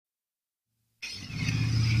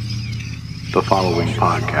The following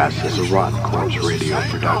podcast is a Rotten Corpse Radio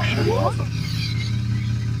production.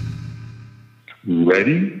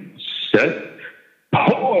 Ready, set,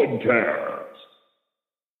 podcast.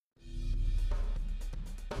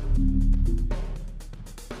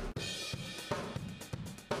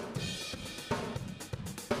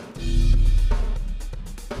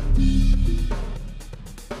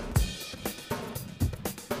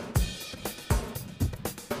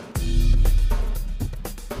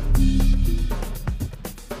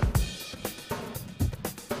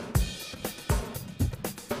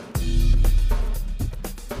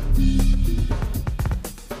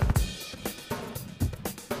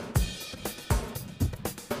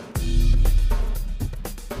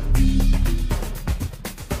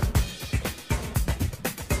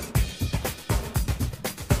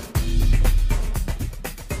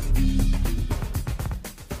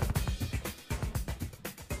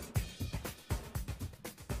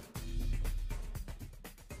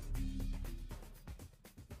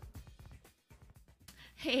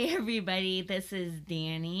 Hey everybody, this is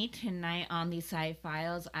Danny. Tonight on the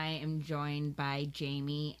Sci-Files, I am joined by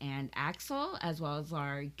Jamie and Axel, as well as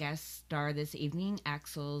our guest star this evening,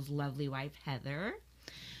 Axel's lovely wife, Heather.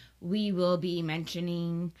 We will be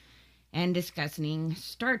mentioning and discussing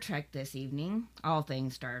Star Trek this evening, all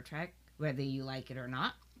things Star Trek, whether you like it or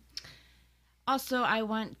not. Also, I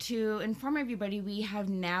want to inform everybody we have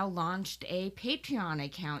now launched a Patreon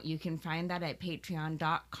account. You can find that at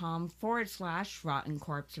patreon.com/Rotten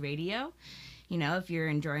Corpse Radio. You know, if you're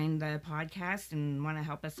enjoying the podcast and want to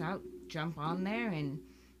help us out, jump on there and,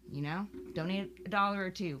 you know, donate $1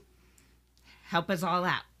 or $2. Help us all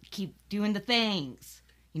out. Keep doing the things.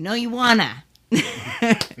 You know you wanna.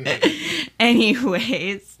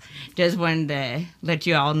 Anyways, just wanted to let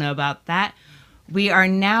you all know about that. We are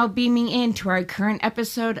now beaming into our current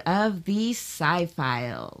episode of the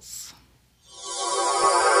Sci-Files.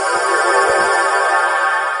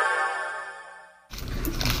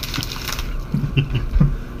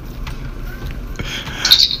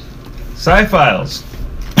 Sci-Files.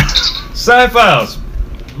 Sci-Files.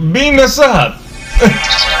 Beam us up.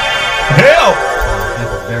 Help! I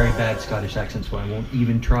have a very bad Scottish accent, so I won't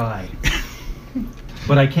even try.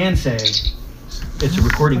 But I can say it's a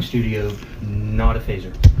recording studio, not a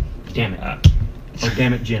phaser. Damn it. Or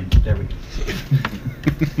damn it, Jim. There we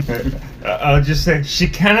go. I'll just say, she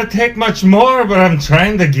cannot take much more, but I'm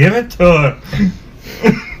trying to give it to her.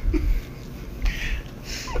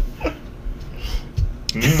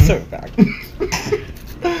 So back.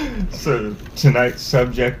 So tonight's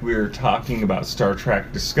subject, we're talking about Star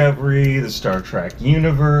Trek Discovery, the Star Trek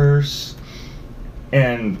universe,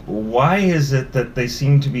 and why is it that they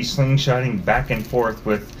seem to be slingshotting back and forth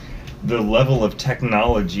with the level of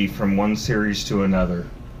technology from one series to another?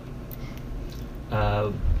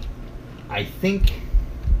 I think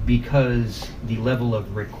because the level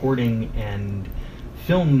of recording and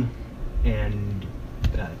film and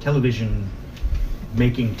television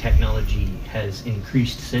making technology has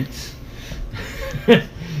increased since.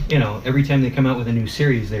 You know, every time they come out with a new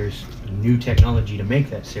series, there's new technology to make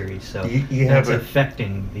that series, so that's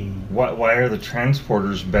affecting the... Why are the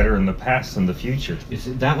transporters better in the past than the future?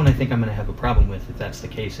 That one I think I'm going to have a problem with if that's the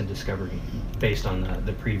case in Discovery, based on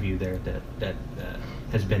the preview there that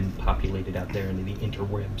has been populated out there into the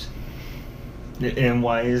interwebs. And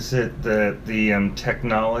why is it that the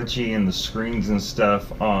technology and the screens and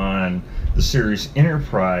stuff on the series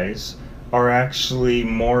Enterprise are actually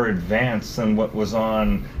more advanced than what was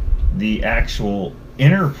on the actual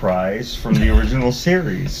Enterprise from the original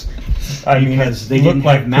series? I mean, they look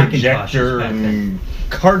like projector and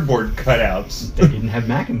cardboard cutouts. They didn't have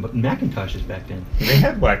Macintoshes back then. They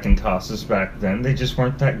had Macintoshes back then. They just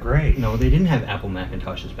weren't that great. No, they didn't have Apple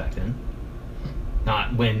Macintoshes back then.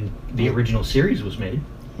 Not when the original series was made.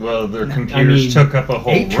 Well, their computers took up a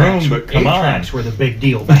whole room, but come on. 8-tracks were the big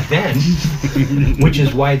deal back then, which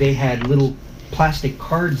is why they had little plastic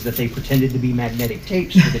cards that they pretended to be magnetic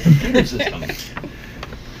tapes for the computer system.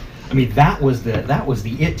 I mean, that was the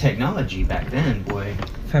it technology back then, boy.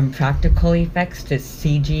 From practical effects to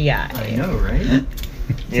CGI. I know, right?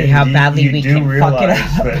 See how badly we can fuck it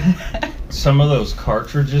up. That some of those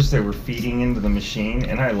cartridges they were feeding into the machine,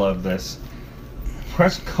 and I love this.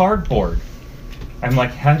 Press cardboard. I'm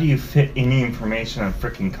like, how do you fit any information on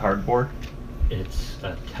frickin' cardboard? It's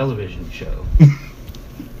a television show.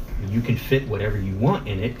 You can fit whatever you want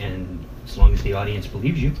in it, and as long as the audience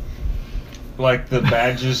believes you. Like the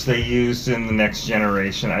badges they used in The Next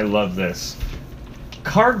Generation. I love this.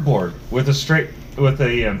 Cardboard with a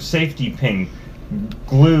safety pin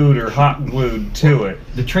glued or hot glued to it.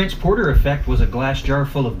 The transporter effect was a glass jar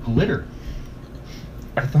full of glitter.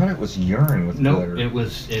 I thought it was urine with No, glitter. it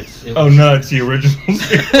was. Oh no, it's the original.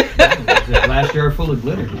 It was a glass jar full of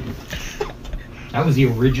glitter. That was the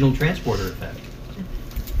original transporter effect.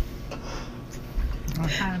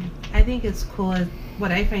 I think it's cool.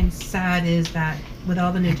 What I find sad is that with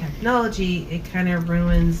all the new technology, it kind of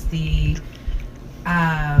ruins the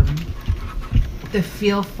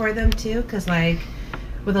feel for them too. Because like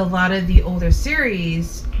with a lot of the older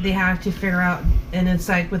series, they have to figure out, and it's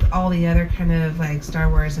like with all the other kind of like Star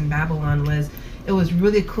Wars and Babylon it was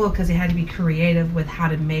really cool because they had to be creative with how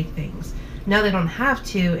to make things. Now they don't have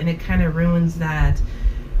to, and it kind of ruins that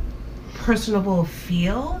personable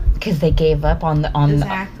feel. Because they gave up on the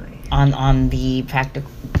Exactly. on the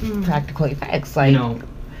practical effects. Like, You know,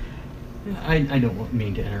 I don't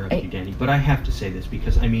mean to interrupt you, Danny, but I have to say this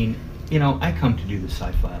because, I mean, you know, I come to do the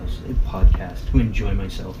Sci-Files podcast to enjoy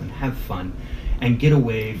myself and have fun and get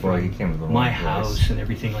away Boy, you came with the from wrong my voice. house and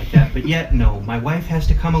everything like that. But yet, no, my wife has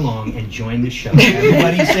to come along and join the show.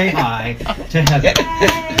 Everybody say hi to Heather.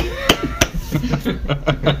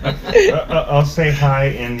 I'll say hi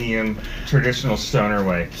in the traditional stoner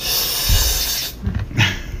way.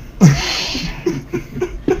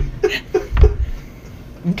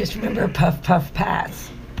 just remember puff, puff, pass.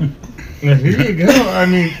 Now, here you go. I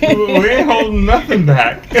mean, we ain't holding nothing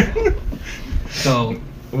back. So,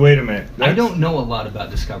 Wait a minute. I don't know a lot about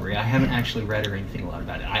Discovery. I haven't actually read or anything a lot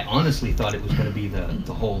about it. I honestly thought it was going to be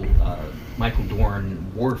the whole Michael Dorn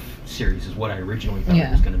Worf series is what I originally thought it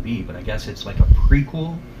was going to be, but I guess it's like a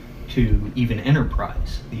prequel to even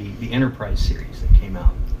Enterprise, the Enterprise series that came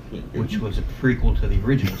out, which was a prequel to the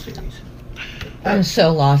original series. I'm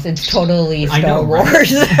so lost. It's totally I Star know, right?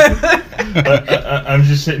 Wars. I'm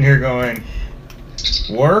just sitting here going,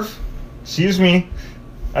 Worf? Excuse me.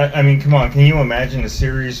 I mean, come on. Can you imagine a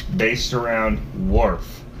series based around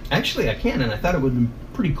Worf? Actually, I can, and I thought it would be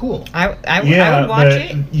pretty cool. I Yeah, would watch but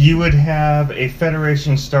it. you would have a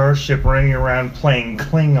Federation starship running around playing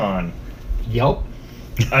Klingon. Yup.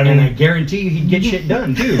 I And I mean, guarantee you he'd get shit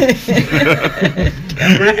done, too.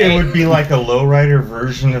 it would be like a lowrider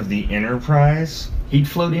version of the Enterprise. He'd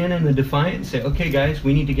float in the Defiant and say, okay, guys,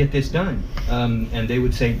 we need to get this done. And they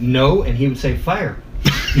would say, no, and he would say, fire.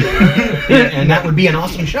 And that would be an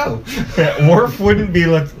awesome show. Yeah, Worf wouldn't be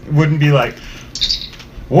like,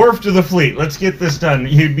 Worf to the fleet, let's get this done.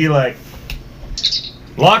 He'd be like,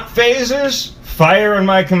 lock phasers, fire on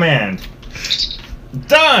my command.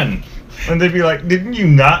 Done! And they'd be like, didn't you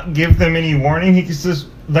not give them any warning? He says,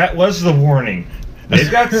 that was the warning. They've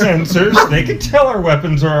got sensors, they can tell our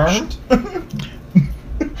weapons are armed.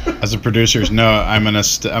 As the producers know, I'm gonna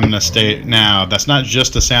state now, that's not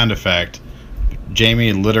just a sound effect.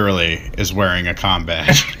 Jamie literally is wearing a comm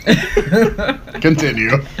badge.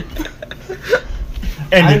 Continue.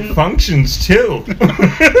 And it functions too.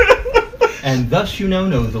 And thus you now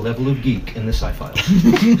know the level of geek in the Sci-Fi.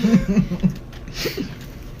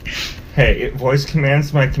 Hey, it voice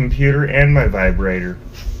commands my computer and my vibrator.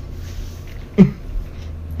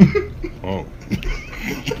 Oh.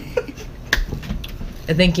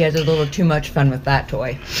 I think he has a little too much fun with that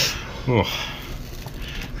toy. Oh.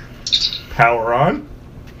 Power on?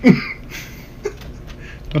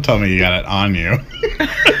 Don't tell me you got it on you.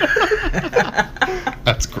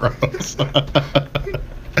 That's gross.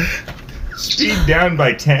 Speed down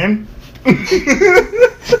by 10?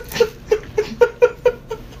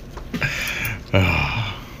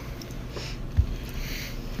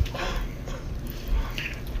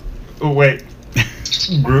 Oh, wait.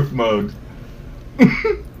 Group mode.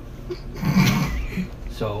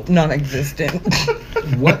 So, Non-existent.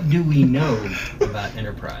 what do we know about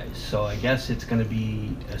Enterprise? So I guess it's going to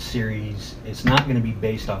be a series. It's not going to be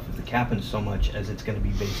based off of the captain so much as it's going to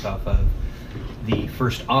be based off of the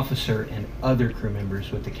first officer and other crew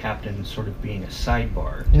members, with the captain sort of being a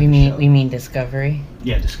sidebar. To We the show. mean Discovery.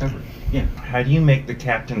 Yeah, Discovery. Yeah, How do you make the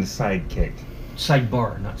captain the sidekick?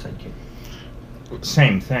 sidebar, not sidekick.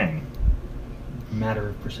 Same thing. Matter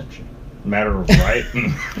of perception. Matter of right?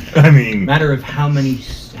 I mean, Matter of how many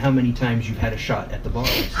times you've had a shot at the bar, I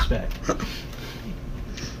suspect.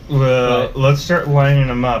 well, But- let's start lining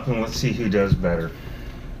them up and let's see who does better.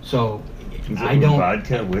 So Is I it don't.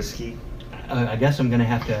 vodka, whiskey? I guess I'm going to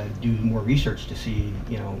have to do more research to see,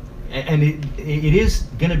 you know, and it is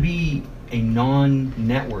going to be a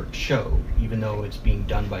non-network show, even though it's being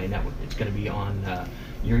done by a network. It's going to be on.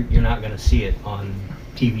 You're not going to see it on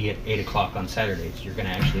TV at 8 o'clock on Saturdays. You're going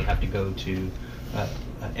to actually have to go to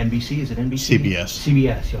NBC. Is it NBC? CBS.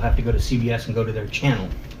 CBS. You'll have to go to CBS and go to their channel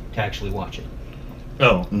to actually watch it.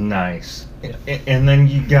 Oh, nice. And then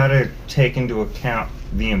you gotta take into account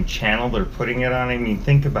the channel they're putting it on. I mean,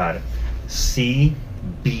 think about it. CBS.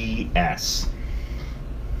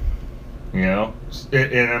 You know,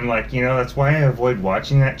 and I'm like, you know, that's why I avoid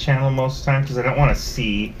watching that channel most of the time, because I don't want to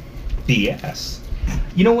see BS.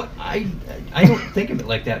 You know what? I don't think of it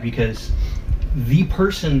like that, because the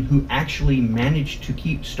person who actually managed to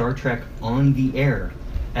keep Star Trek on the air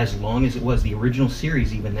as long as it was, the original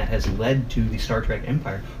series even that has led to the Star Trek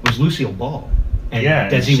empire, was Lucille Ball and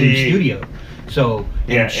Desilu Studio. So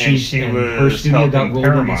and her studio got rolled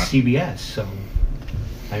into CBS. So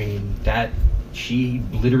I mean that she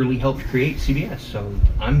literally helped create CBS. So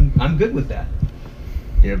I'm good with that.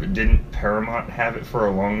 Yeah, but didn't Paramount have it for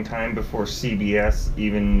a long time before CBS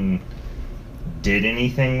even did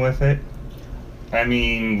anything with it? I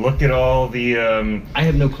mean, look at all the I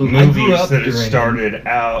have no clue. movies that have started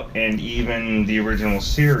out, and even the original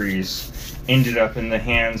series ended up in the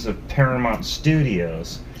hands of Paramount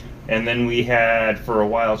Studios. And then we had, for a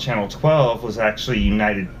while, Channel 12 was actually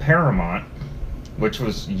United Paramount, which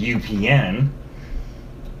was UPN,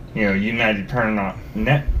 you know, United Paramount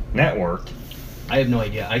Network. I have no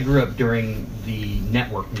idea. I grew up during the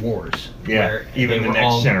network wars. Yeah, where even the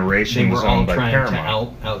Next Generation was owned by Paramount. They were all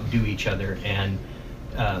trying to outdo each other, and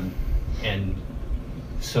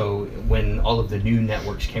so when all of the new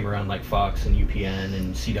networks came around, like Fox and UPN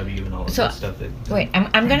and CW and all of that stuff. Wait,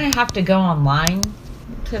 I'm gonna have to go online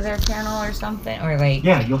to their channel or something, or like.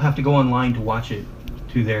 Yeah, you'll have to go online to watch it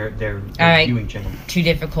to their viewing channel. Too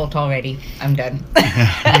difficult already. I'm done.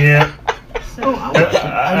 Yeah.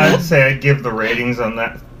 I'd say I'd give the ratings on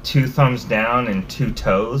that 2 thumbs down and 2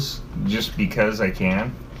 toes, just because I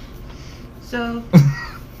can. So,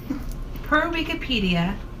 per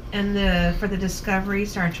Wikipedia, for the Discovery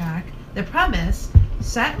Star Trek, the premise,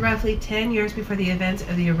 set roughly 10 years before the events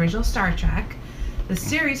of the original Star Trek, the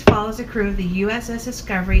series follows the crew of the USS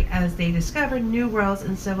Discovery as they discover new worlds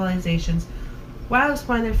and civilizations while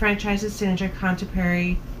exploring the franchise's signature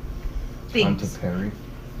contemporary themes. Contemporary?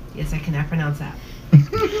 Yes, I cannot pronounce that.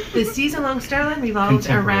 The season-long storyline revolves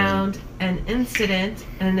around an incident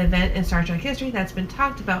and an event in Star Trek history that's been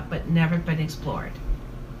talked about but never been explored.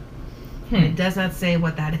 And it does not say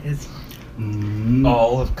what that is.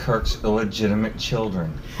 All of Kirk's illegitimate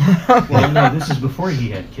children. Well, no, this is before he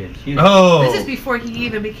had kids. This is before he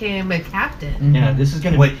even became a captain. Yeah, this is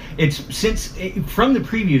going to be. From the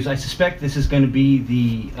previews, I suspect this is going to be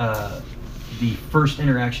the first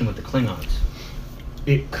interaction with the Klingons.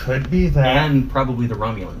 It could be that. And probably the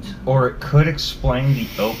Romulans. Or it could explain the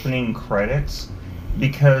opening credits,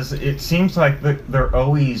 because it seems like they're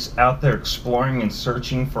always out there exploring and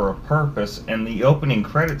searching for a purpose, and the opening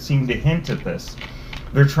credits seem to hint at this.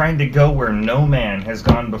 They're trying to go where no man has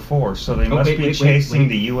gone before, so they must be chasing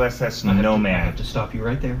the USS No Man. I have to stop you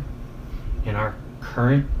right there. In our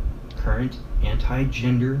current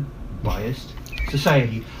anti-gender biased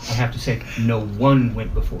society, I have to say no one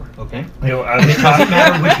went before, okay? You know, it doesn't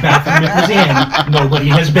matter which bathroom it was in, nobody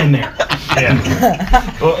has been there.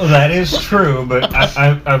 Yeah. Well, that is true, but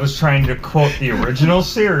I was trying to quote the original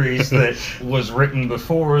series that was written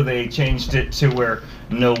before they changed it to where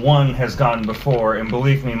no one has gone before, and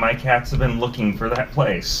believe me, my cats have been looking for that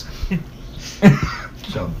place.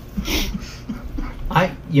 So,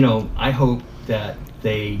 I hope that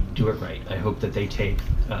they do it right. I hope that they take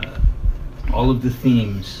all of the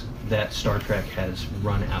themes that Star Trek has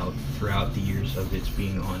run out throughout the years of its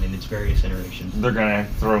being on in its various iterations. They're going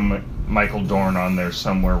to throw Michael Dorn on there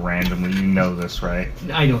somewhere randomly. You know this, right?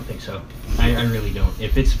 I don't think so. I really don't.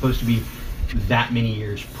 If it's supposed to be that many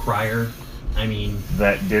years prior, I mean...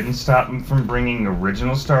 That didn't stop them from bringing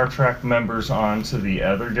original Star Trek members on to the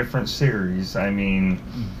other different series. I mean...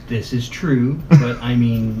 This is true, but I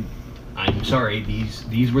mean, I'm sorry.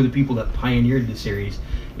 These were the people that pioneered the series.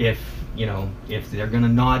 If they're going to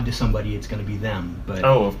nod to somebody, it's going to be them. But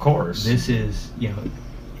of course. This is,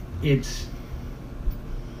 it's...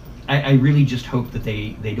 I really just hope that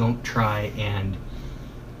they don't try and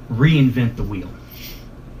reinvent the wheel.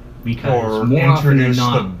 Because or more often than introduce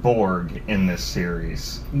not, the Borg in this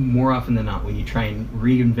series. More often than not, when you try and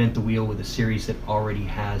reinvent the wheel with a series that already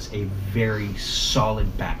has a very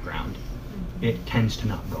solid background, it tends to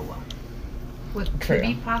not go well. What could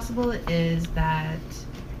be possible is that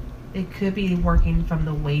it could be working from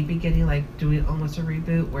the way beginning, like doing almost a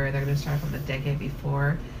reboot where they're going to start from a decade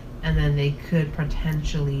before, and then they could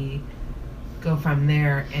potentially go from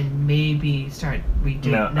there and maybe start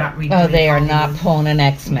redoing. Oh, they are not pulling an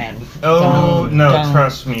X-Men. Oh, don't.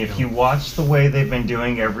 Trust me. If you watch the way they've been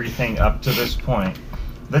doing everything up to this point,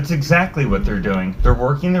 that's exactly what they're doing. They're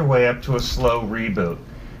working their way up to a slow reboot.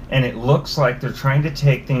 And it looks like they're trying to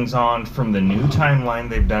take things on from the new timeline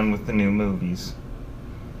they've done with the new movies.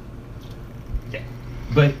 Yeah.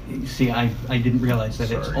 But, see, I didn't realize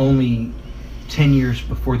that it's only 10 years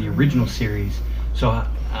before the original series, so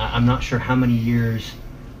I'm not sure how many years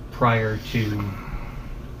prior to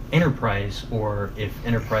Enterprise, or if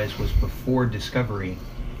Enterprise was before Discovery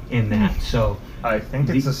in that. So I think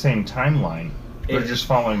it's the same timeline. They're just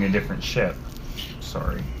following a different ship.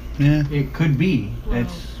 Sorry. Yeah. It could be.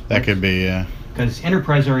 That could be, yeah. Because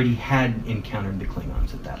Enterprise already had encountered the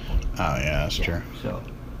Klingons at that point. Oh, yeah, that's true. So.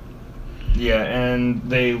 Yeah, and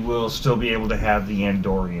they will still be able to have the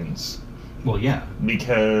Andorians. Well, yeah.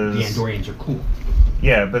 Because the Andorians are cool.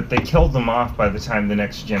 Yeah, but they killed them off by the time the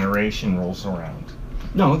Next Generation rolls around.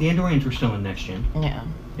 No, the Andorians were still in Next Gen. Yeah.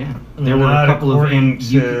 Yeah. There were a couple according of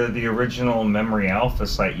to the original Memory Alpha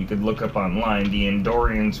site you could look up online, the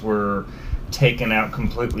Andorians were taken out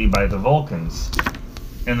completely by the Vulcans.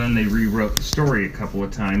 And then they rewrote the story a couple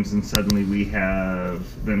of times, and suddenly we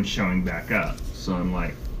have them showing back up. So I'm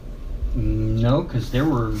like, no, because there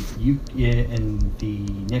were in the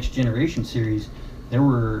Next Generation series, there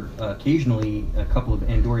were occasionally a couple of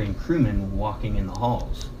Andorian crewmen walking in the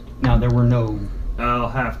halls. Now there were no. I'll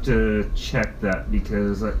have to check that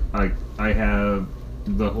because I have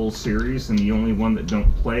the whole series, and the only one that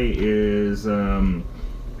don't play is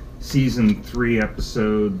season 3,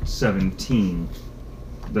 episode 17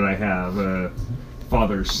 that I have.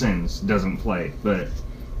 Father's Sins doesn't play, but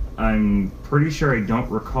I'm pretty sure I don't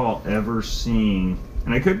recall ever seeing,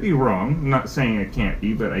 and I could be wrong, I'm not saying I can't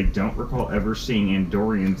be, but I don't recall ever seeing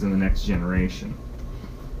Andorians in the Next Generation.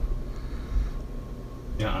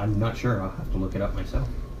 Yeah, I'm not sure. I'll have to look it up myself.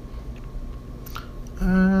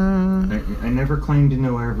 I never claim to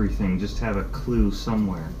know everything, just have a clue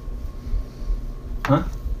somewhere. Huh?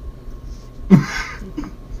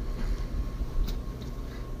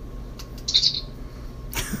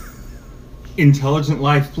 Intelligent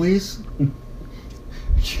life, please?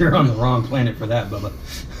 You're on the wrong planet for that, Bubba.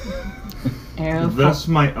 Thus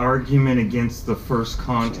my argument against the first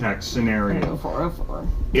contact scenario.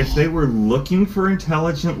 If they were looking for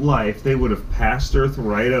intelligent life, they would have passed Earth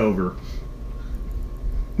right over.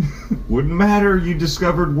 Wouldn't matter you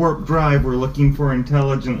discovered warp drive, we're looking for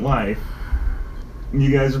intelligent life.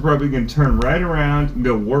 You guys are probably going to turn right around and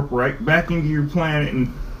go warp right back into your planet,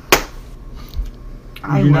 and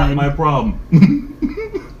you're not my problem.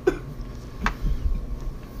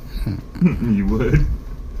 You would.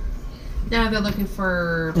 Now they're looking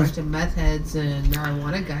for a bunch of meth heads and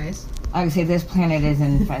marijuana guys. I would say this planet is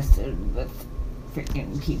infested with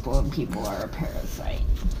freaking people, and people are a parasite.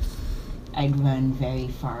 I'd run very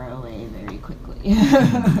far away very quickly.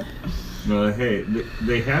 Hey,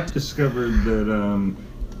 they have discovered that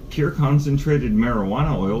pure concentrated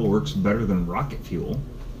marijuana oil works better than rocket fuel.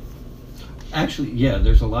 Actually, yeah,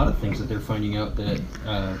 there's a lot of things that they're finding out that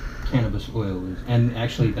cannabis oil is, and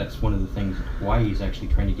actually that's one of the things Hawaii is actually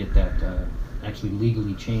trying to get that actually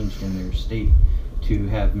legally changed in their state to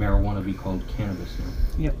have marijuana be called cannabis now.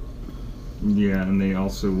 Yep. Yeah, and they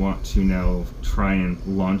also want to now try and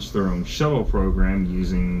launch their own shuttle program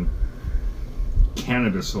using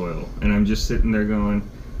cannabis oil. And I'm just sitting there going,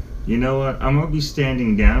 you know what, I'm going to be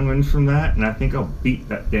standing downwind from that, and I think I'll beat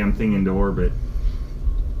that damn thing into orbit.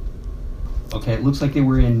 Okay, it looks like they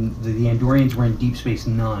were in, the Andorians were in Deep Space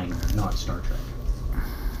Nine, not Star Trek.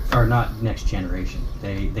 Or not Next Generation.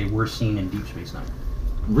 They were seen in Deep Space Nine.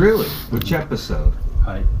 Really? Which episode?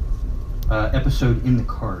 Episode In the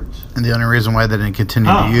Cards. And the only reason why they didn't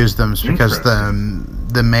continue to use them is because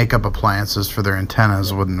the makeup appliances for their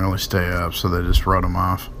antennas wouldn't really stay up, so they just wrote them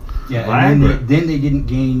off. Yeah, and then they didn't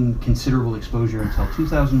gain considerable exposure until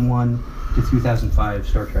 2001 to 2005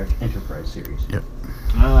 Star Trek Enterprise series. Yep.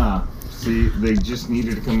 See, they just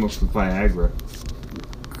needed to come up with Viagra.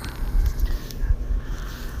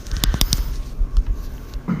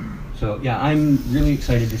 So, yeah, I'm really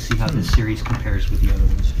excited to see how this series compares with the other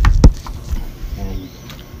ones.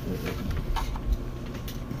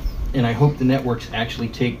 And I hope the networks actually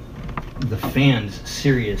take the fans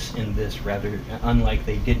serious in this, rather, unlike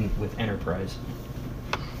they didn't with Enterprise.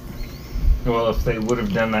 Well, if they would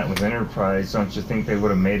have done that with Enterprise, don't you think they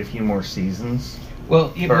would have made a few more seasons?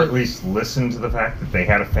 Well, or at least listened to the fact that they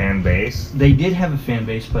had a fan base? They did have a fan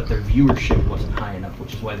base, but their viewership wasn't high enough,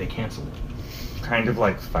 which is why they canceled it. Kind of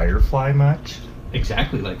like Firefly much?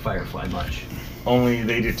 Exactly like Firefly much. Only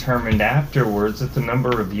they determined afterwards that the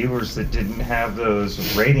number of viewers that didn't have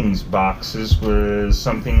those ratings boxes was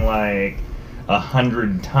something like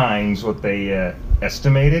 100 times what they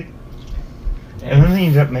estimated. And then they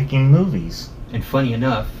ended up making movies. And funny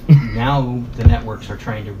enough, now the networks are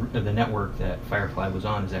trying to, the network that Firefly was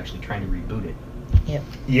on is actually trying to reboot it. Yep.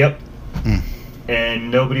 Yep. And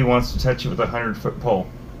nobody wants to touch it with a 100-foot pole.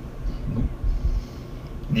 Nope.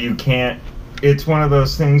 You can't it's one of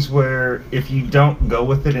those things where if you don't go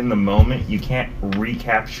with it in the moment, you can't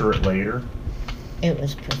recapture it later. It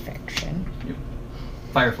was perfection. Yep.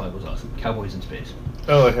 Firefly was awesome. Cowboys in space.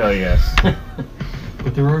 Oh, hell yes.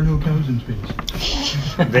 But there are no cows in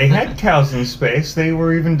space. They had cows in space. They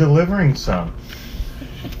were even delivering some.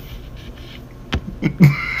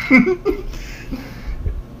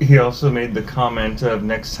 He also made the comment of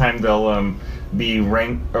next time they'll be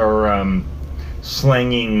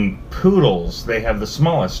slanging poodles, they have the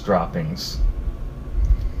smallest droppings.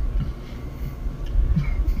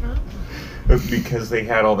 Because they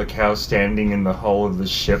had all the cows standing in the hull of the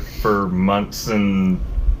ship for months and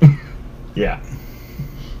yeah.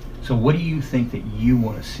 So what do you think that you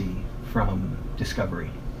want to see from Discovery?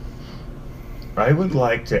 I would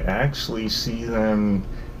like to actually see them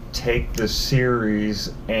take the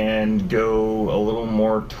series and go a little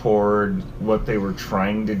more toward what they were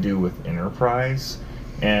trying to do with Enterprise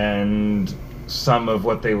and some of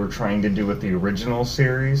what they were trying to do with the original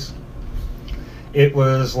series. It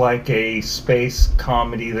was like a space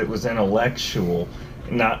comedy that was intellectual,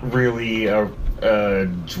 not really a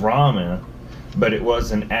drama, but it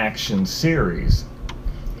was an action series.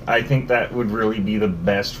 I think that would really be the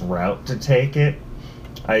best route to take it.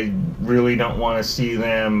 I really don't want to see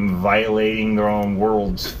them violating their own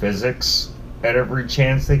world's physics at every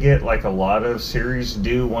chance they get, like a lot of series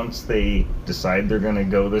do once they decide they're going to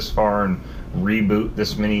go this far and reboot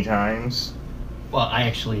this many times. Well, I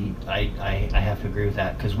have to agree with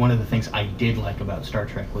that, because one of the things I did like about Star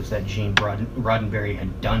Trek was that Gene Roddenberry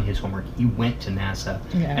had done his homework. He went to NASA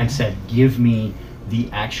and said, give me the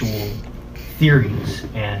actual theories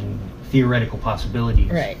and theoretical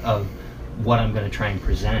possibilities of what I'm going to try and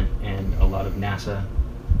present. And a lot of NASA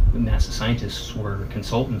scientists were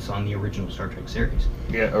consultants on the original Star Trek series.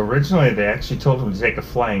 Yeah, originally they actually told him to take a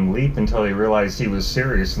flying leap until they realized he was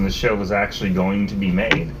serious and the show was actually going to be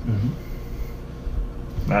made. Mm-hmm.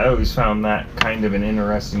 I always found that kind of an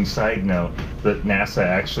interesting side note, that NASA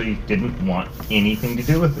actually didn't want anything to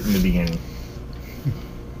do with it in the beginning.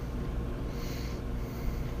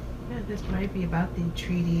 Yeah, this might be about the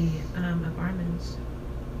Treaty of Armins.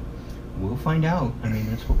 We'll find out. I mean,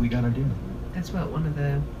 that's what we gotta do. That's what one of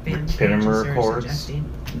the fan pages Khitomer are Accords? suggesting.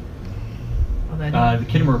 The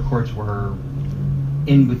Khitomer Accords were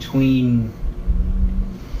in between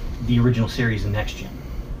the original series and Next Gen.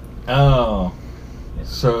 Oh.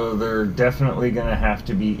 So they're definitely going to have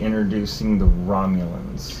to be introducing the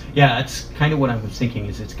Romulans. Yeah, that's kind of what I was thinking,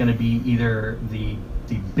 is it's going to be either the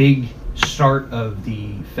big start of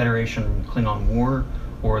the Federation Klingon War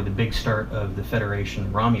or the big start of the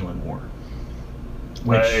Federation Romulan War.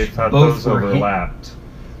 Which I thought both those overlapped.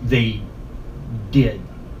 They did.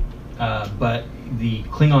 But the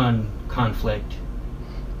Klingon conflict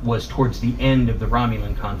was towards the end of the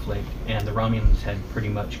Romulan conflict, and the Romulans had pretty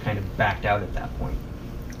much kind of backed out at that point.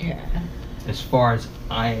 Yeah. As far as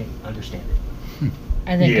I understand it.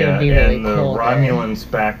 I think it would be really and the cool. Romulans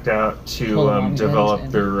backed out to develop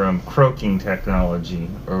their croaking technology,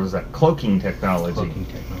 or was that cloaking technology? Cloaking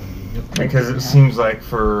technology, yep. Because it seems like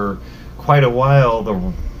for quite a while the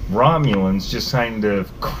Romulans just kind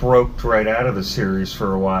of croaked right out of the series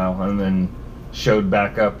for a while, and then showed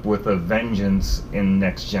back up with a vengeance in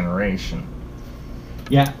Next Generation.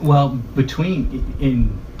 Yeah, well,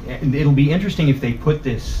 it'll be interesting if they put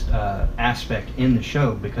this aspect in the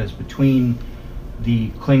show, because between the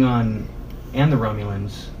Klingon and the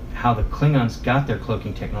Romulans, how the Klingons got their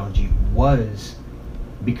cloaking technology was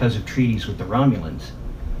because of treaties with the Romulans.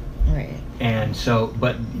 Right. And so,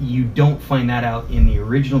 but you don't find that out in the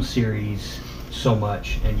original series so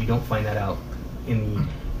much, and you don't find that out in the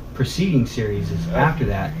preceding series after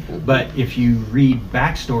that. But if you read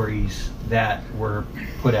backstories that were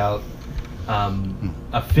put out,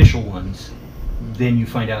 official ones, then you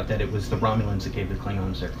find out that it was the Romulans that gave the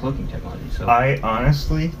Klingons their cloaking technology. So I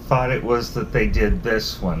honestly thought it was that they did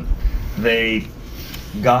this one. They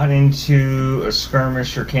got into a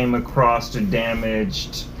skirmish or came across a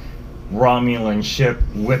damaged Romulan ship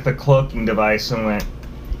with a cloaking device and went,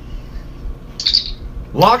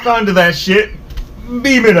 lock onto that shit,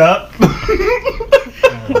 beam it up.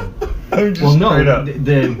 Well, no,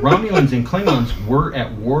 the Romulans and Klingons were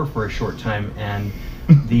at war for a short time, and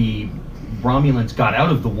the Romulans got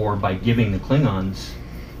out of the war by giving the Klingons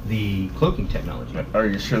the cloaking technology. Are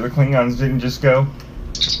you sure the Klingons didn't just go,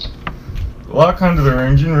 lock onto their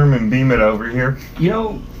engine room and beam it over here? You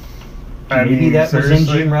know, maybe that was in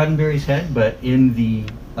Gene Roddenberry's head, but in the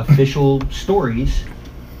official stories,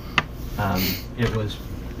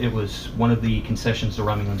 it was one of the concessions the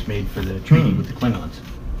Romulans made for the treaty with the Klingons.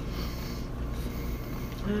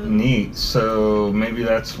 Neat. So maybe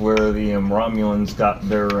that's where the Romulans got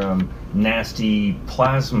their nasty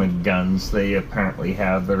plasma guns they apparently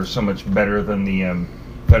have that are so much better than the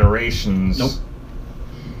Federation's. Nope.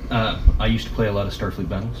 I used to play a lot of Starfleet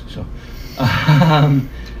battles, so.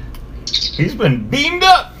 He's been beamed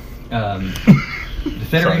up! The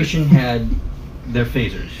Federation had their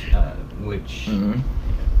phasers, which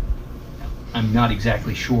I'm not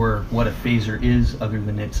exactly sure what a phaser is other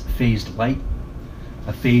than it's phased light,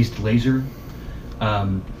 a phased laser.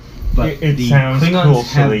 But It the sounds Klingons cool,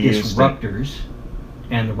 so have they used it. disruptors,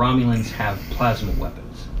 and the Romulans have plasma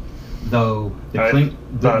weapons. Though the I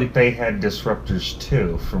thought the they had disruptors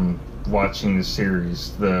too from watching the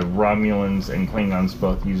series. The Romulans and Klingons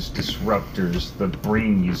both used disruptors. The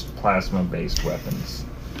Breen used plasma-based weapons.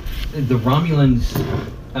 The Romulans,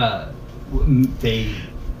 they,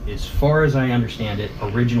 as far as I understand it,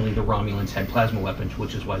 originally the Romulans had plasma weapons,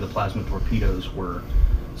 which is why the plasma torpedoes were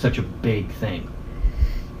such a big thing,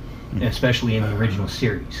 especially in the original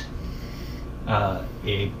series.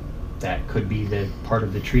 That could be the part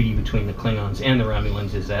of the treaty between the Klingons and the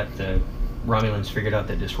Romulans, is that the Romulans figured out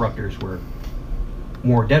that disruptors were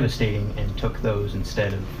more devastating and took those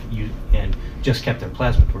instead of and just kept their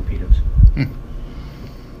plasma torpedoes.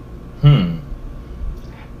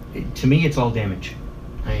 To me, it's all damage.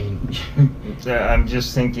 I mean, I'm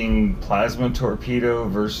just thinking plasma torpedo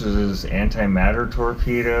versus antimatter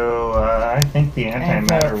torpedo. I think the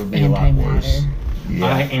antimatter would be a lot worse.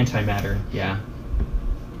 Yeah. Antimatter, yeah.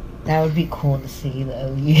 That would be cool to see,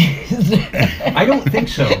 though. Used. I don't think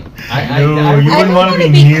so. You wouldn't want to be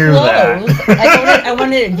near that. I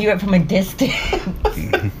wanted to view it from a distance.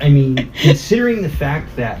 I mean, considering the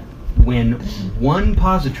fact that when one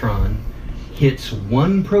positron hits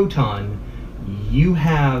one proton, you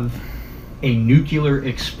have a nuclear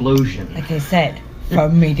explosion. Like I said,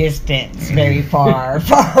 from a distance, very far,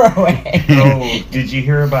 far away. Oh, did you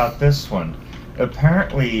hear about this one?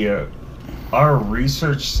 Apparently, our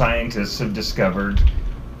research scientists have discovered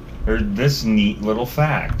this neat little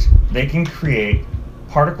fact. They can create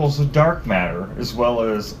particles of dark matter as well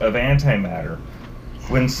as of antimatter.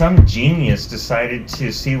 When some genius decided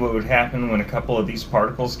to see what would happen when a couple of these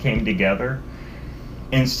particles came together,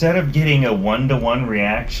 instead of getting a 1-to-1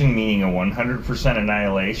 reaction, meaning a 100%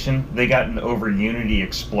 annihilation, they got an over-unity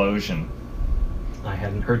explosion. I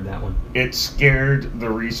hadn't heard that one. It scared the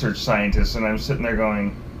research scientists, and I'm sitting there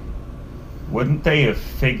going, wouldn't they have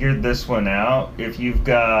figured this one out if you've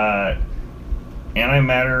got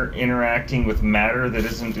antimatter interacting with matter that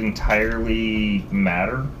isn't entirely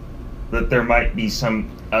matter? That there might be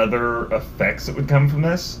some other effects that would come from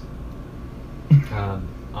this?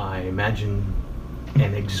 I imagine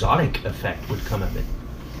an exotic effect would come of it.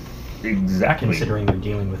 Exactly. Considering they're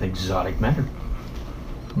dealing with exotic matter.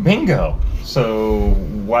 Bingo. So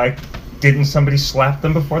why didn't somebody slap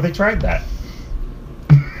them before they tried that?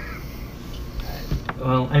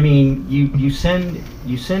 Well, I mean, you send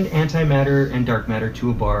antimatter and dark matter to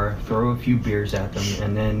a bar, throw a few beers at them,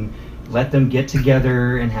 and then let them get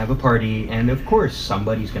together and have a party, and of course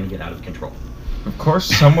somebody's going to get out of control. Of course,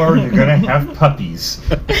 somewhere you're going to have puppies.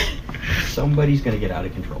 Somebody's going to get out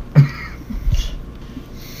of control.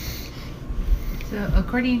 So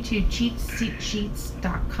according to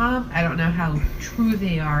cheatsheets.com, I don't know how true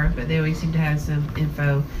they are, but they always seem to have some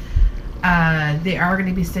info. They are going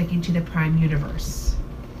to be sticking to the Prime Universe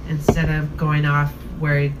instead of going off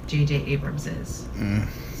where J.J. Abrams is.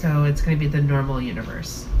 So it's going to be the normal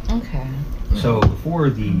universe. Okay. So before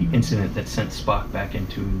the incident that sent Spock back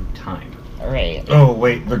into time. Right. Oh,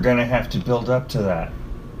 wait, they're going to have to build up to that.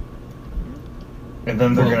 And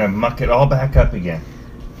then they're going to muck it all back up again.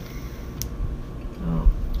 Oh,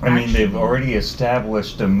 I mean, they've already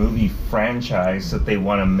established a movie franchise that they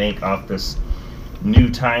want to make off this new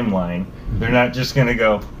timeline. They're not just going to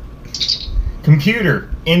go, computer,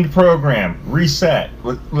 end program, reset.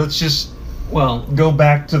 Let's just go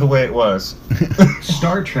back to the way it was.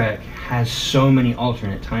 Star Trek has so many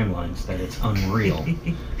alternate timelines that it's unreal.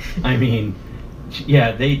 I mean,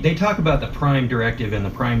 yeah, they talk about the Prime Directive and the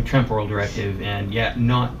Prime Temporal Directive, and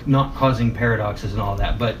not causing paradoxes and all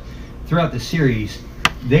that, but throughout the series,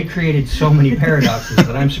 they created so many paradoxes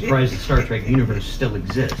that I'm surprised the Star Trek universe still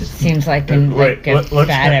exists. Seems like a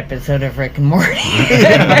bad episode of Rick and Morty.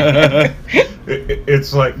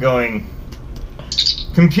 It's like going,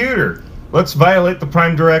 computer, let's violate the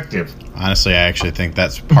Prime Directive. Honestly, I actually think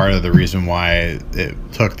that's part of the reason why it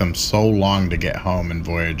took them so long to get home in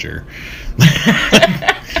Voyager.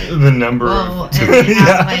 The number of...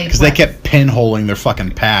 Because they kept pinholing their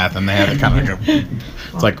fucking path, and they had to kind of go...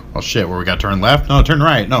 It's like, oh shit, we got to turn left? No, turn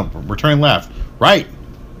right. No, we're turning left. Right.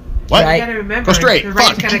 What? You gotta remember, Go straight. the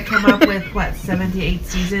writers Fuck. gotta come up with, what, 7 to 8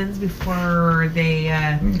 seasons before they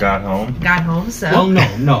Got home. got home, so... Well,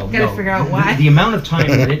 no. Gotta figure out why. The amount of time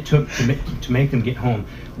that it took to make them get home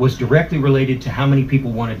was directly related to how many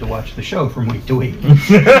people wanted to watch the show from week to week. And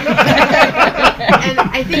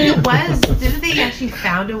I think it was, didn't they actually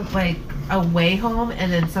found a way home, and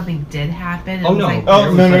then something did happen? And Oh it was no! like- Oh, There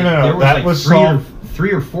was no, like- no, no, there was that like was three solved. or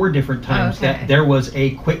 3 or 4 different times Okay. that there was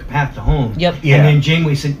a quick path to home. Yep. Yeah. And then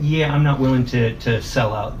Janeway said, "Yeah, I'm not willing to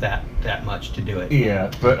sell out that much to do it." Yeah,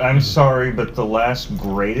 but I'm sorry, but the last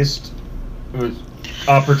greatest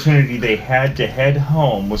opportunity they had to head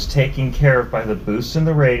home was taken care of by the boost in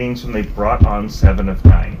the ratings when they brought on 7 of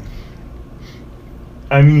 9.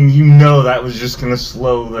 I mean, you know that was just going to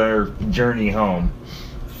slow their journey home.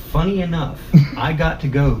 Funny enough, I got to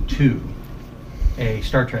go to a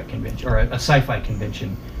Star Trek convention or a sci-fi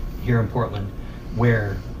convention here in Portland,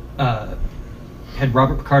 where had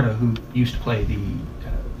Robert Picardo, who used to play the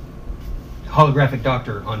holographic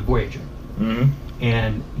Doctor on Voyager. Mm-hmm.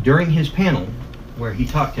 And during his panel, where he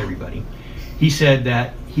talked to everybody, he said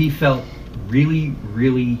that he felt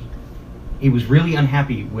he was really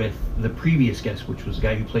unhappy with the previous guest, which was the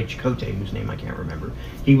guy who played Chakotay, whose name I can't remember.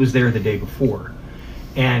 He was there the day before.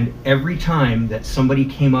 And every time that somebody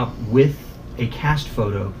came up with a cast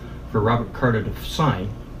photo for Robert Picardo to sign,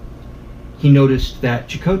 he noticed that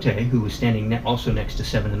Chakotay, who was standing also next to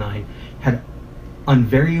 7 to 9, had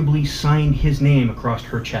invariably signed his name across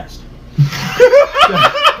her chest.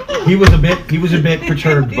 He was a bit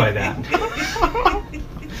perturbed by that.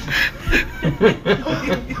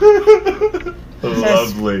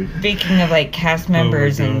 Lovely. Speaking of like cast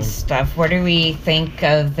members my and God. stuff, what do we think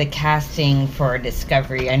of the casting for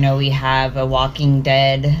Discovery? I know we have a Walking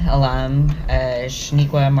Dead alum,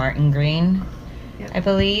 Shaniqua Martin Green, Yep. I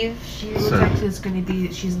believe. She looks So- like she's going to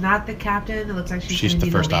be... She's not the captain. It looks like She's gonna the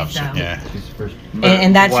be first lead, officer. though. Yeah. He's the first.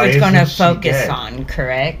 And that's Why what's going to isn't she focus dead? on,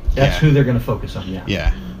 correct? That's Yeah. who they're going to focus on. Yeah.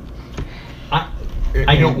 Yeah.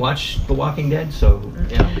 I don't watch The Walking Dead, so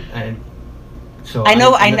I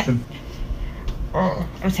know- I'm I not kn-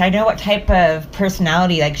 So I know what type of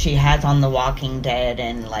personality like she has on The Walking Dead,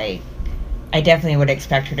 and like I definitely would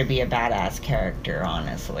expect her to be a badass character,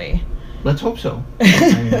 honestly. Let's hope so.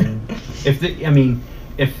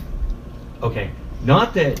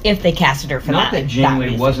 Not that If they casted her for not that that Janeway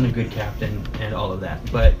reason. wasn't a good captain and all of that,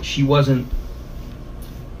 but she wasn't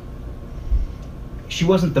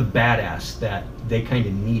the badass that they kind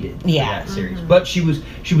of needed Yeah. for that series. But she was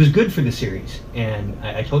good for the series, and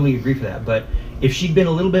I totally agree for that. But if she'd been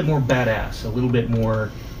a little bit more badass, a little bit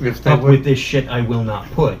more If they up would, with this shit I will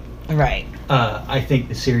not put, Right. I think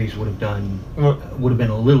the series would have been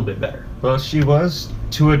a little bit better. well, she was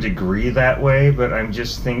to a degree that way, but I'm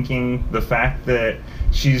just thinking the fact that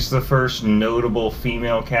she's the first notable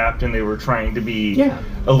female captain, they were trying to be Yeah.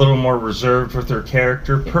 a little more reserved with her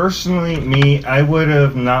character. Personally, I would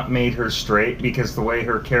have not made her straight, because the way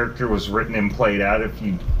her character was written and played out, if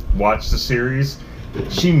you watch the series,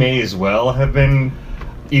 she may as well have been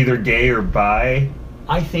either gay or bi.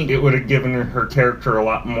 I think It would have given her character a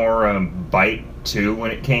lot more bite too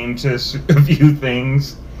when it came to a few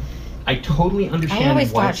things. I totally understand. I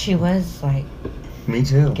always why, thought she was like Me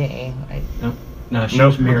too. gay. No, she Nope,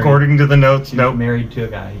 was married. according to the notes, She was nope. married to a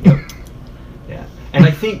guy. Yep. Yeah. And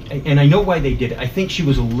I think, and I know why they did it. I think she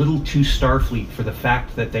was a little too Starfleet for the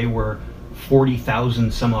fact that they were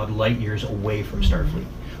 40,000 some odd light years away from Starfleet.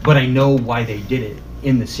 But I know why they did it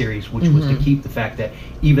in the series, which was to keep the fact that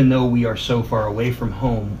even though we are so far away from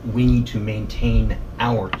home, we need to maintain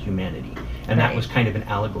our humanity. And that Right. was kind of an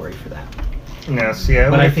allegory for that. Now, see, I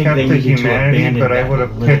But would I have think kept they the needed to humanity, abandon but I that would a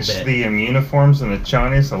have little pitched bit. the uniforms and the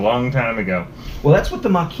Chawneys a long time ago. Well, that's what the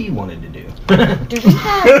Maquis wanted to do. Do we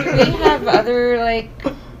have other like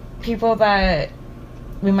people that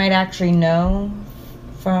we might actually know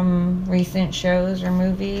from recent shows or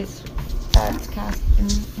movies that's cast in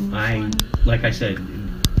this one? Like I said,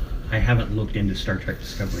 I haven't looked into Star Trek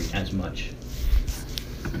Discovery as much.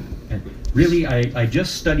 And really, I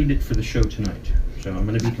just studied it for the show tonight. So I'm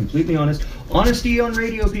going to be completely honest. Honesty on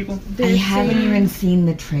radio, people. I haven't even seen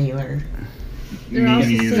the trailer, They're also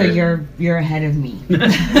Me so neither. you're ahead of me.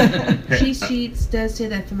 Cheat Sheets does say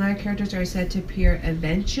that familiar characters are said to appear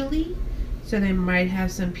eventually, so they might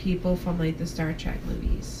have some people from like the Star Trek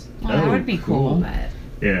movies. Oh, that would be cool.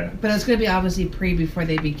 Yeah. But it's gonna be obviously before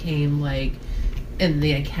they became like in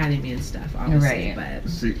the academy and stuff, obviously. Right.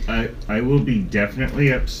 But See, I will be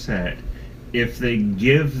definitely upset if they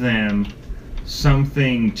give them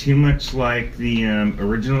something too much like the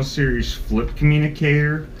original series flip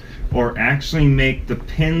communicator, or actually make the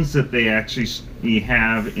pins that they actually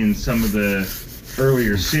have in some of the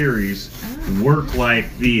earlier series work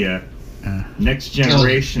like the Next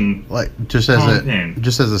Generation. Like just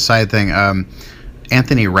as a side thing,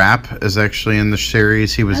 Anthony Rapp is actually in the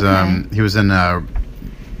series. He was in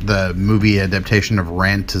the movie adaptation of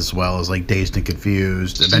Rent, as well as like Dazed and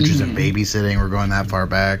Confused, Adventures in Babysitting. We're going that far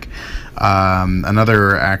back.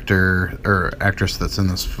 Another actor or actress that's in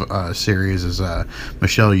this series is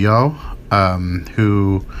Michelle Yeoh,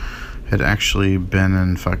 who had actually been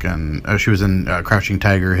in she was in Crouching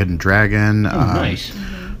Tiger, Hidden Dragon. Nice.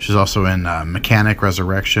 She's also in Mechanic,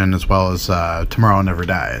 Resurrection, as well as Tomorrow Never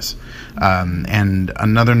Dies. And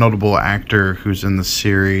another notable actor who's in the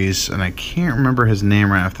series, and I can't remember his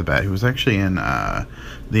name right off the bat. He was actually in the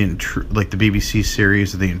BBC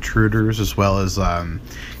series The Intruders, as well as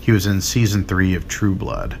he was in season 3 of True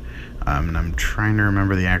Blood. And I'm trying to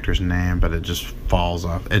remember the actor's name, but it just falls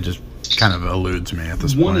off. It just kind of eludes me at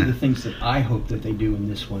this point. One of the things that I hope that they do in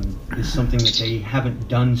this one is something that they haven't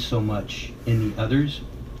done so much in the others,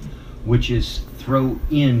 which is throw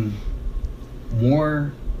in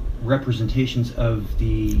more representations of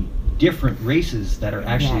the different races that are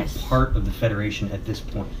actually part of the Federation at this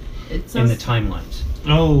point in the timelines.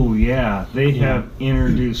 Oh yeah, they have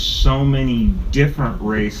introduced so many different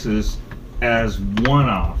races as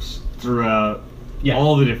one-offs throughout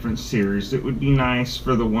all the different series. It would be nice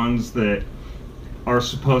for the ones that are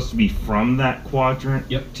supposed to be from that quadrant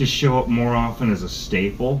to show up more often as a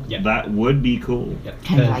staple. That would be cool.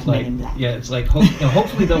 Kind of like Men in Black. Yeah, it's like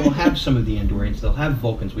hopefully they will have some of the Andorians. They'll have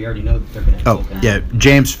Vulcans. We already know that they're going to have Vulcans. Yeah,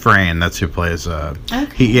 James Frayne, that's who plays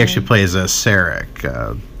he actually plays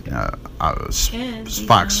Sarek,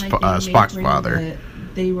 Spock's father.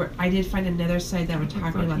 I did find another site that were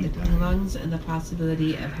talking about the Klingons and the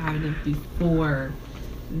possibility of having them before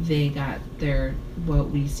they got their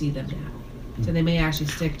what we see them now. So they may actually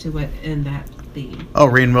stick to it in that theme. Oh,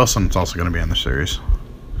 Rainn Wilson's also going to be in the series.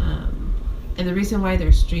 And the reason why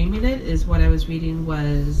they're streaming it is what I was reading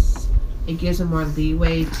was it gives them more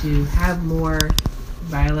leeway to have more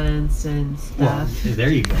violence and stuff. Well, there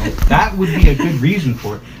you go. That would be a good reason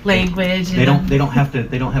for it. Language. They don't have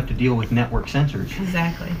to deal with network censors.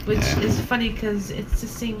 Exactly, which is funny because it's the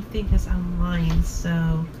same thing as online.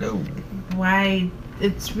 So why?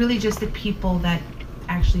 It's really just the people that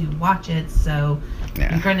actually watch it. So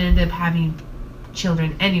you're going to end up having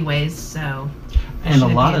children anyways. So and a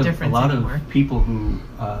lot of people who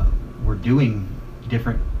were doing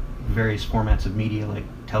different various formats of media like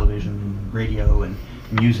television, radio, and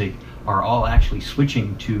music are all actually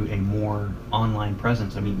switching to a more online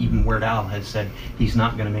presence. I mean, even Weird Al has said he's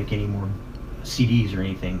not going to make any more CDs or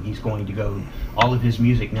anything. He's going to go, all of his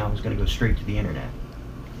music now is going to go straight to the internet.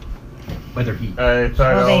 Whether he... I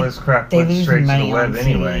thought all his crap went straight to the web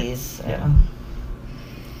anyway. CDs, so.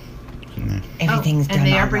 Everything's done and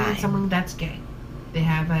they online. are bringing someone that's gay. They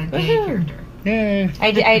have a gay character. Yeah.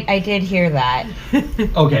 I did hear that.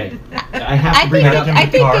 Okay, I have to bring it up. I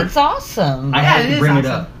think it's awesome. I have to bring it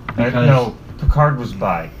up. Because no, Picard was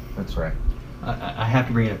bi. That's right. I have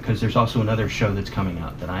to bring it up because there's also another show that's coming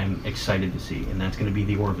out that I'm excited to see, and that's going to be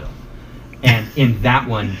The Orville. And in that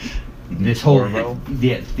one, this whole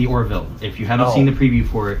the Orville. If you haven't seen the preview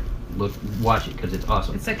for it, watch it because it's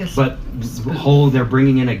awesome. It's like but the whole they're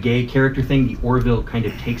bringing in a gay character thing. The Orville kind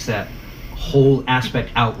of takes that whole aspect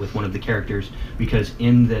out with one of the characters, because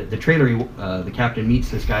in the trailer the captain meets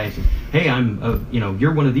this guy and says, hey, I'm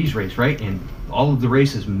you're one of these race, right? And all of the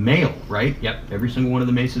race is male, right? Yep, every single one of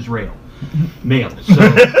the race is male. So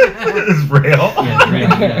is rail? Yeah, rail.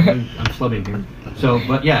 Yeah, I'm flubbing here. So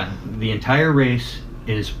but yeah, the entire race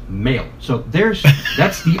is male. So that's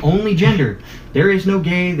the only gender. There is no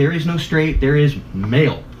gay, there is no straight, there is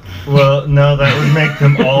male. Well, no, that would make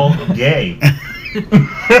them all gay.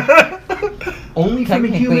 Only from a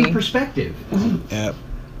human perspective. Yeah.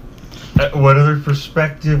 What other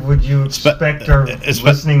perspective would you expect our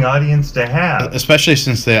listening audience to have? Especially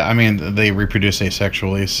since they reproduce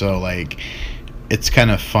asexually, so like it's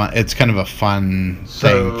kind of fun. It's kind of a fun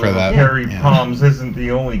thing for that. Hairy palms isn't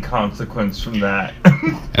the only consequence from that.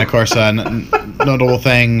 And of course, notable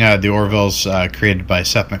thing: the Orville's created by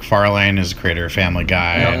Seth MacFarlane, who's the creator of Family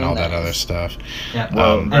Guy and all that other stuff. Yeah,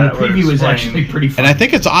 and the preview is actually pretty fun. And I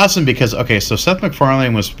think it's awesome because so Seth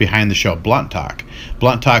MacFarlane was behind the show Blunt Talk.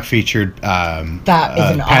 Blunt Talk featured that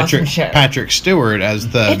is an awesome show. Patrick Stewart as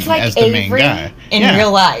the main guy in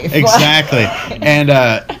real life. Exactly,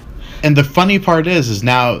 and the funny part is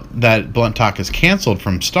now that Blunt Talk is canceled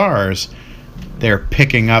from Starz, they're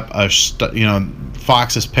picking up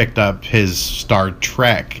Fox has picked up his Star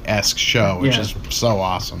Trek-esque show, which is so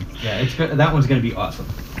awesome. Yeah, that one's going to be awesome.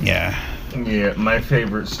 Yeah. Yeah, my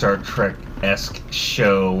favorite Star Trek esque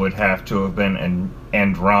show would have to have been an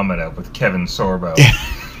Andromeda with Kevin Sorbo.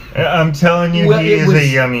 I'm telling you, Well, he it is was- a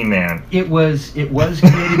yummy man. It was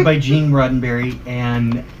created by Gene Roddenberry,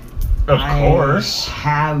 and Of course. I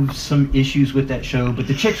have some issues with that show, but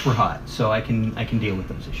the chicks were hot, so I can deal with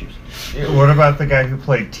those issues. What about the guy who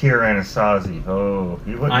played Tyr Anasazi? Oh,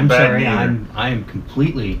 he wasn't I'm bad sorry, neither. I am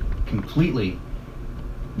completely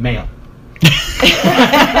male.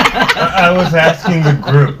 I was asking the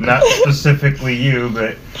group, not specifically you,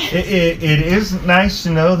 but it is nice to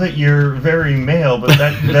know that you're very male, but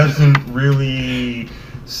that doesn't really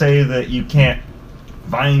say that you can't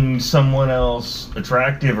find someone else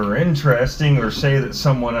attractive or interesting, or say that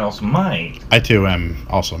someone else might. I too am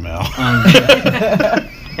also male.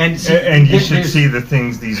 And And you should there's- see the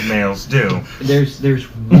things these males do. There's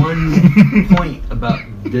one point about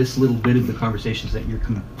this little bit of the conversations that you're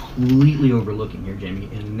completely overlooking here, Jamie,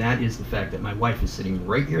 and that is the fact that my wife is sitting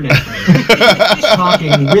right here next to me,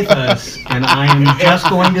 talking with us, and I am just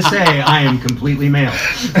going to say I am completely male.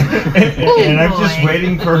 And I'm just boy.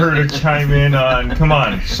 waiting for her to chime in on, come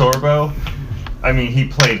on, Sorbo. I mean, he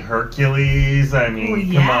played Hercules. I mean, Well,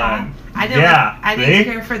 come yeah. on. I didn't. Yeah, I didn't see?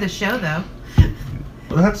 care for the show though.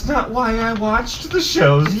 Well, that's not why I watched the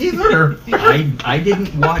shows either. I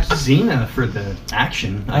didn't watch Xena for the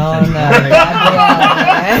action. Oh I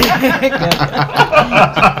think.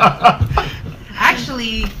 no.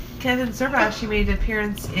 Actually, Kevin Sorbo actually made an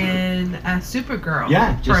appearance in Supergirl.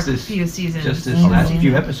 Yeah, for just a this- few seasons. Just this last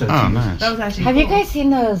few episodes. Oh, he was- nice. That was actually. Have you cool. guys seen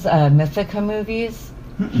those Mythica movies?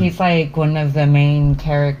 He's like one of the main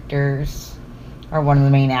characters, or one of the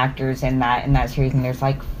main actors in that series, and there's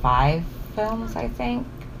like 5 films, I think.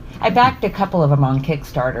 I backed a couple of them on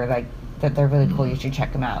Kickstarter, like that they're really cool. You should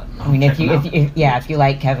check them out. I mean, check 'em out. if you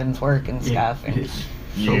like Kevin's work and it- stuff, and it's-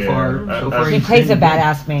 So Yeah, far, he he's plays a been good.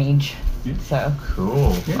 badass mage. Yeah. So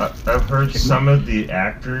Cool. Yeah. I've heard some of the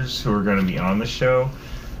actors who are going to be on the show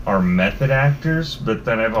are method actors, but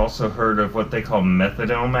then I've also heard of what they call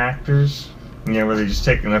methadone actors. You know, where they just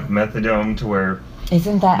take enough methadone to where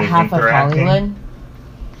isn't that They half think of they're acting? Hollywood?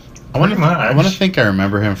 I want Pretty to much. think I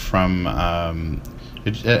remember him from.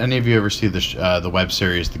 Did any of you ever see the web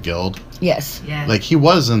series The Guild? Yes. Yeah. Like he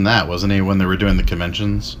was in that, wasn't he? When they were doing the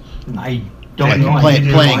conventions, I don't like know.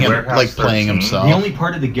 Play- playing Warehouse playing 13. himself. The only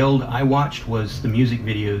part of the guild I watched was the music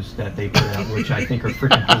videos that they put out, which I think are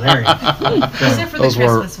freaking hilarious. Except for the those were-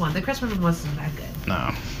 Christmas one. The Christmas one wasn't that good.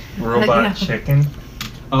 No. Robot Yeah. Chicken.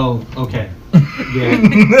 Oh, okay.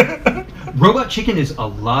 Yeah. Robot Chicken is a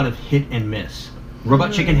lot of hit and miss.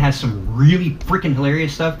 Robot Chicken has some really freaking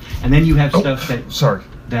hilarious stuff, and then you have stuff that Sorry,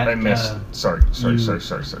 that I missed. Sorry.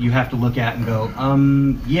 you have to look at and go,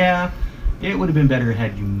 yeah, it would have been better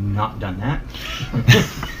had you not done that.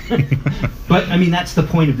 But I mean, that's the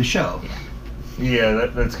point of the show. Yeah,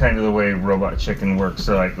 that's kind of the way Robot Chicken works.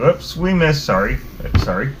 So like, oops, we missed. Sorry.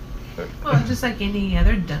 Well, just like any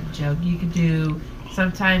other dumb joke, you could do.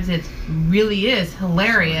 Sometimes it really is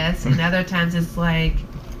hilarious, and other times it's like,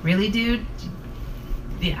 really, dude?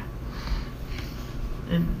 Yeah.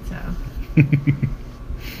 And so.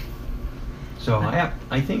 So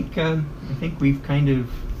I think we've kind of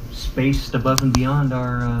spaced above and beyond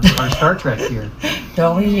our Star Trek here,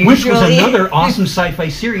 Don't we usually? which was another awesome sci-fi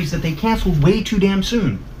series that they canceled way too damn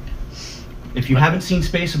soon. If you haven't seen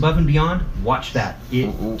Space Above and Beyond, watch that.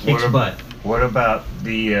 It kicks butt. What about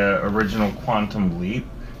the original Quantum Leap?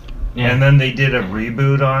 Yeah. And then they did a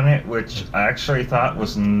reboot on it, which I actually thought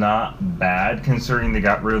was not bad, considering they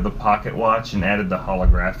got rid of the pocket watch and added the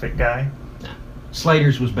holographic guy.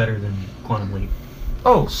 Sliders was better than Quantum Leap.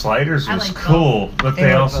 Oh, Sliders I was like cool, but They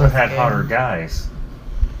they were also both had good. hotter guys.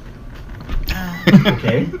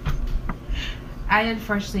 Okay. I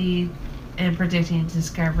unfortunately am predicting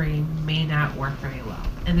Discovery may not work very well,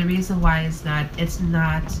 and the reason why is it's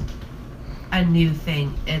not a new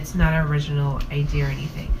thing. It's not an original idea or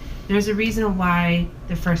anything. There's a reason why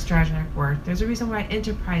the first Star Trek worked. There's a reason why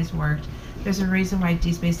Enterprise worked. There's a reason why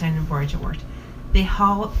Deep Space Nine and Voyager worked. They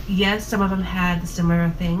all, yes, some of them had similar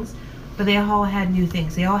things, but they all had new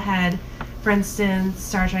things. They all had, for instance,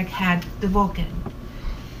 Star Trek had the Vulcan.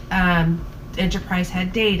 Enterprise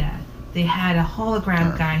had Data. They had a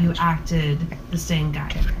hologram guy who acted the same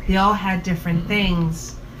guy. They all had different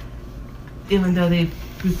things, even though they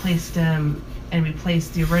replaced them and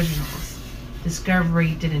replaced the originals.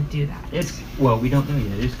 Discovery didn't do that. We don't know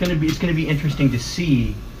yet. It's gonna be interesting to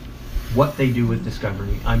see what they do with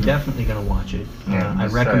Discovery. I'm definitely gonna watch it. Yeah, I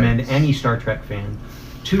besides- recommend any Star Trek fan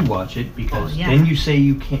to watch it because Oh, yeah. then you say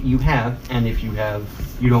you have, and if you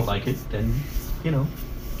don't like it, then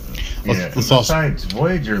Yeah. let's also Besides,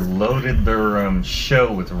 Voyager loaded their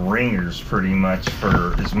show with ringers pretty much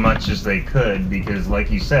for as much as they could because, like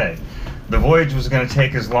you said, the voyage was going to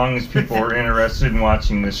take as long as people were interested in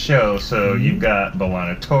watching this show. So you've got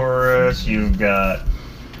B'Elanna Torres, you've got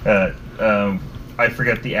I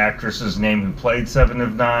forget the actress's name who played Seven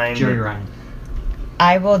of Nine. Jeri Ryan.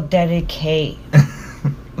 I will dedicate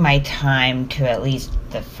my time to at least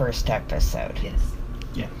the first episode. Yes.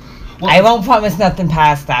 Yeah. I won't promise nothing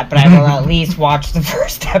past that, but I will at least watch the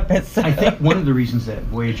first episode. I think one of the reasons that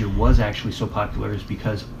Voyager was actually so popular is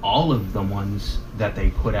because all of the ones that they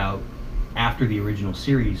put out after the original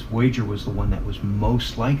series, Voyager was the one that was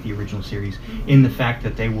most like the original series in the fact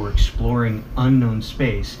that they were exploring unknown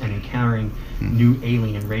space and encountering new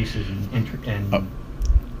alien races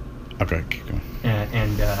okay, keep going.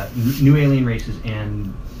 New alien races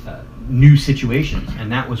and new situations,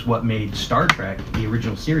 and that was what made Star Trek, the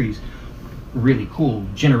original series, really cool.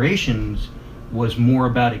 Generations was more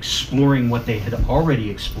about exploring what they had already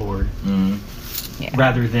explored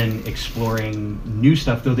rather than exploring new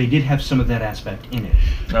stuff, though they did have some of that aspect in it.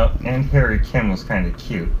 Oh, and Harry Kim was kind of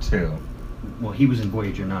cute too. Well, he was in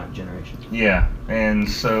Voyager, not Generations. Yeah, and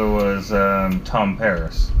so was Tom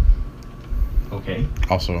Paris. Okay.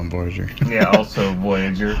 Also on Voyager. Yeah, also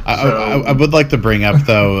Voyager. I would like to bring up,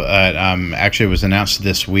 though, that actually it was announced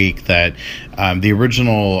this week that the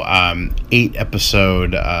original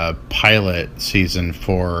 8-episode pilot season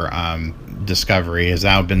for Discovery has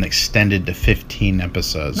now been extended to 15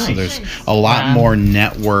 episodes. Nice. So there's a lot more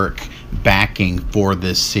network backing for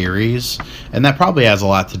this series, and that probably has a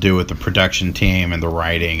lot to do with the production team and the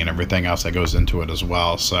writing and everything else that goes into it as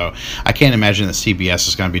well. So I can't imagine that CBS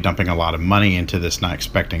is going to be dumping a lot of money into this, not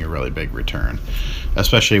expecting a really big return,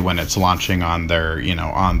 especially when it's launching on their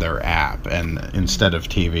on their app and instead of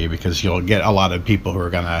TV, because you'll get a lot of people who are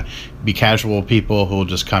going to be casual people who will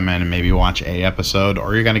just come in and maybe watch a episode,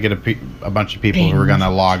 or you're going to get a bunch of people who are going to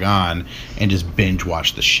log on and just binge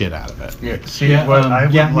watch the shit out of it. Yeah, see, what I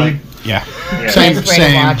would like... Yeah. Same.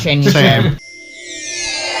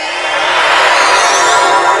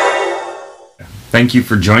 Thank you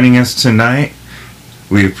for joining us tonight.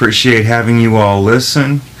 We appreciate having you all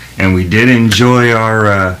listen, and we did enjoy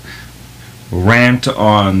our rant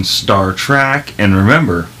on Star Trek. And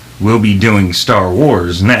remember, we'll be doing Star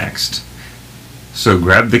Wars next. So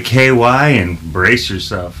grab the KY and brace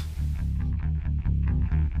yourself.